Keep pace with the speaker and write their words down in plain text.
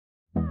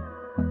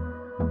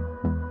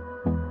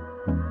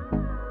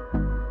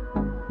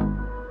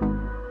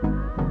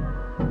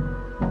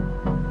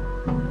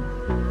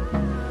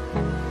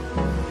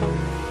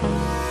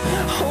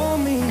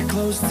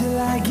close till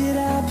I get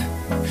up.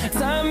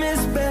 Time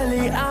is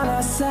barely on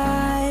our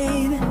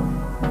side.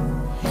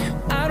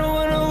 I don't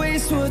wanna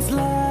waste what's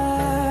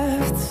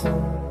left.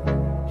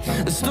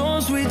 The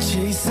storms we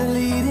chase are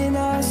leading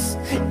us,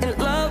 and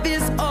love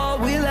is all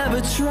we'll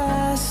ever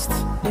trust.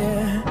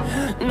 Yeah,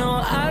 no,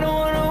 I don't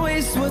wanna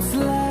waste what's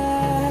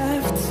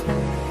left.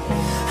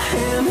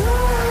 And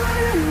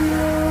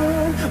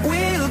on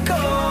we'll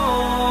go,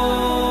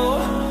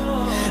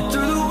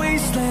 through the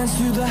wastelands,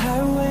 through the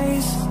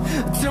highways,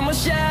 till my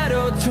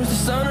shadow turns to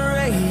sun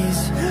rays.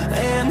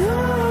 And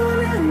on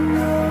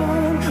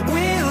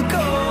we'll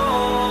go,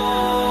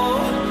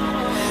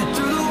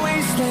 through the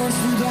wastelands,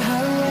 through the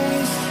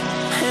highways,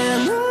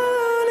 and on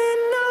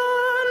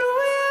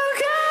we'll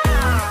go.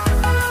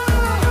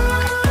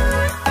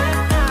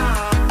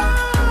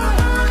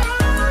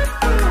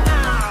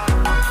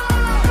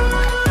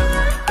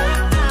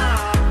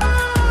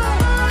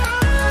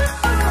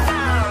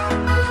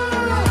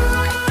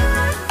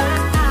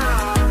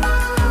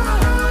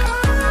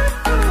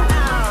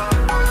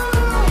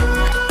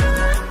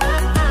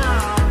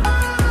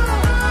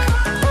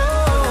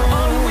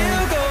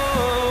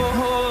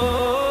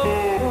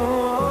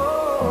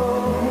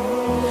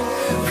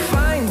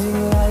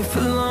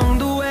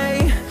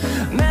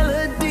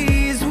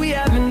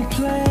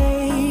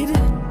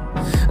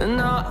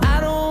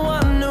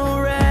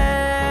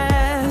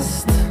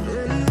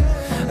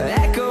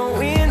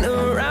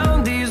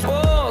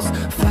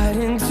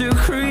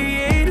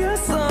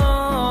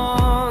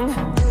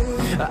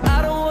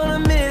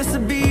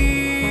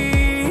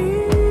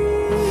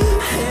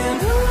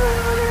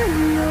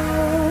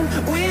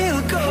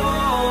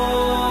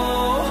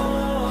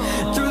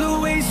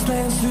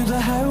 Through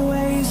the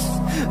highways,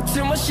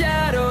 till my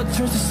shadow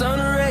turns to sun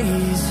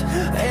rays.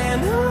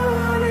 And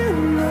on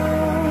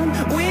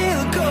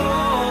we'll go,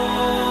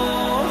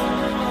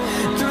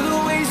 through the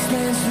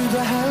wastelands, through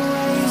the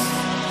highways,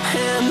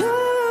 and on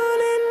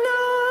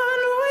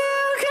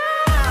we'll go.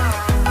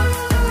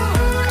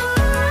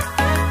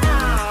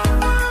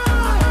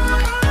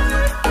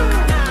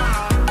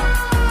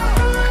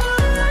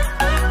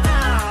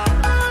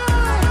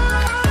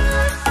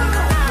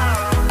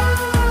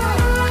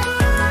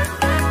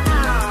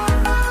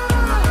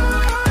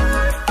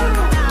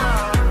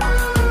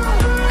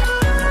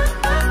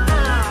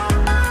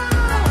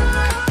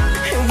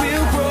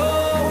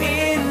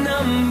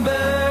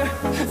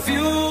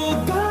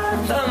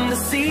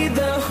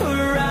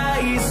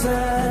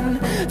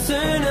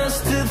 Turn us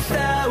to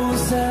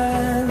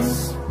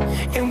thousands,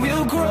 and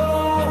we'll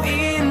grow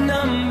in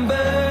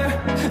number,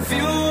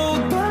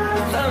 fueled by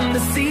them to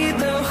see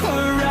the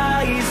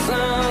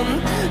horizon.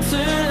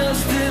 Turn us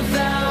to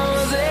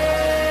thousands,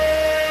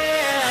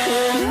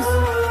 and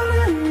on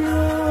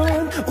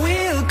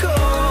we'll go,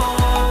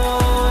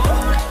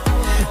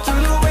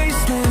 through the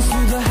wastelands,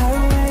 through the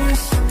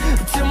highways,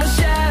 till my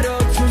shadow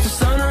turns to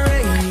sun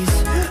rays.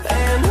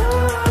 And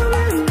on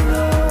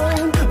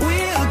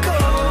we'll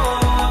go,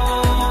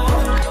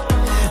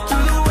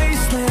 through the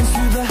wastelands,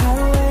 through the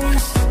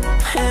highways,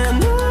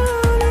 and on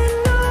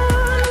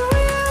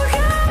we'll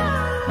go.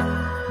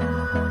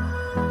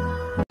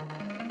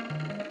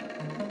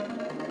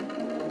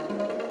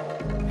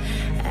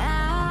 I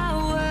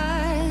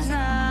was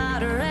not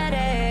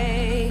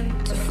ready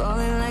to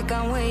falling like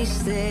I'm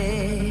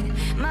wasted.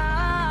 My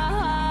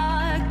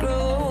heart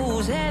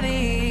grows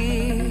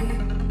heavy.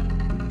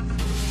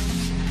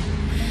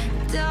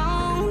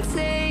 Don't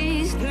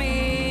taste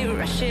me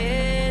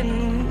rushing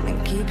and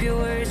keep your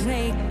words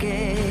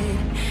naked.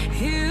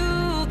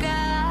 You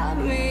got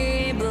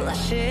me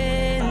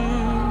blushing,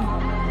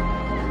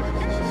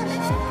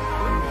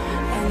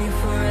 and you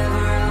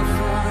forever I'll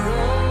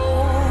follow.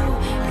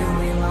 You'll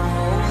be my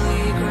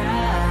holy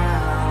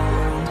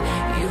ground.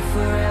 You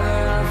forever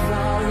I'll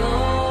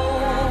follow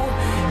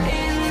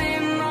in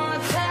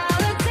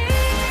immortality.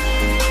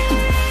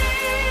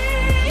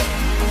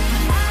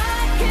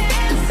 I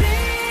can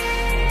see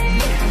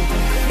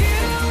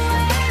you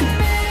and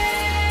me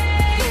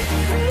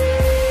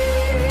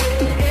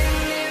in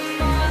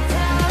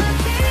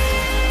immortality.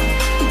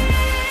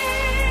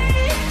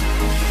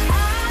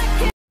 I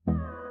can.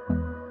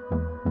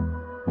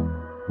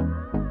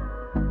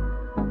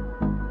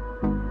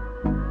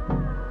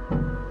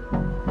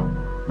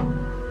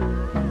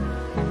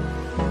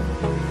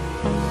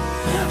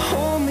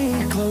 Hold me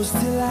close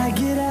till I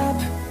get up.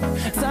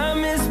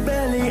 Time is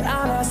barely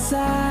on our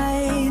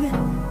side.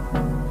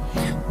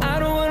 I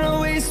don't wanna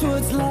waste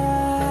what's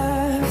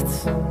left.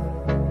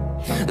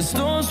 The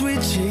storms we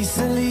chase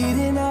are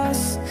leading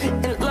us,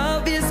 and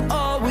love is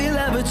all we'll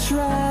ever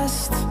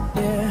trust.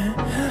 Yeah,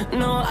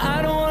 no,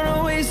 I don't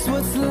wanna waste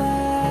what's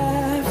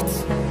left.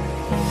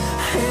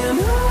 And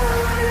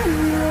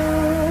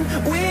on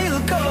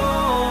we'll go,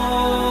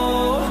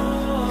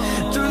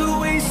 through the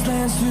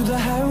wastelands, through the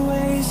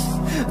highways,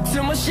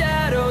 till my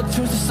shadow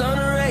turns to sun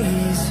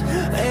rays.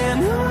 And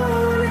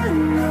on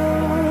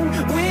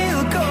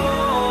we'll go,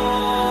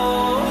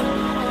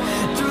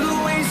 through the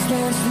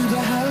wastelands, through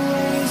the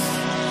highways,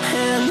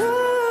 and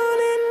on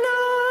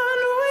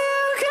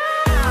we'll go.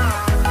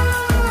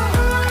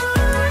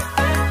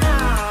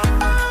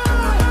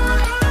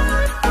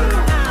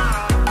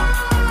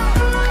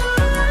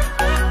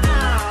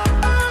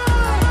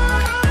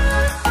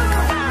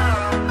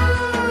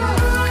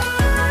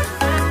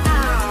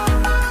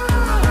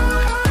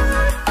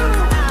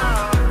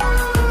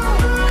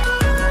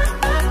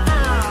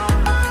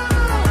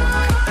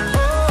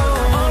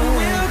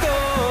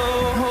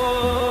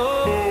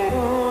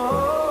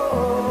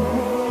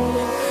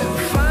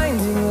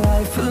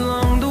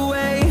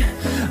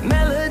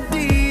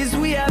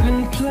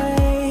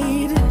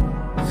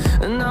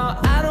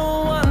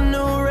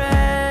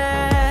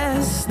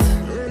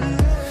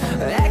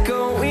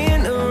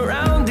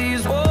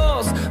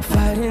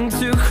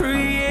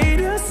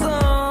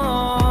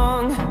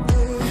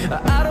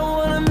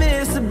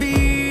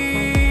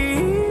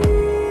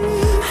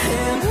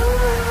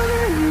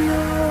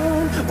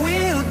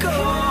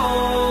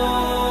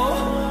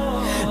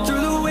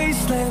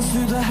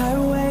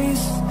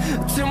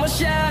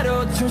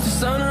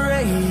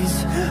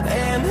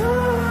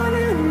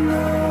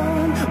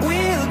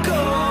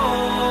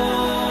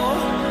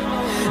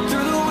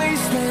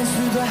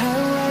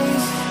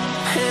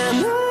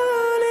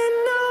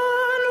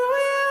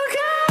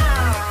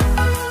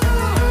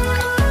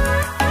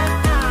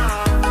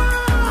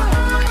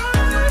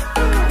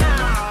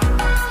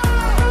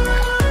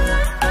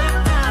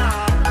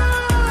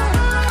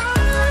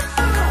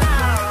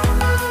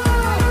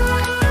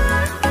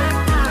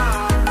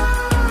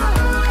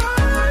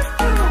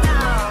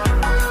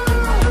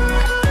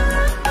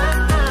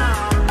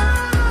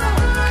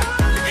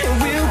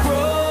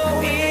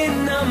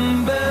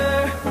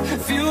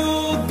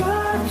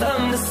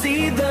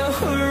 see the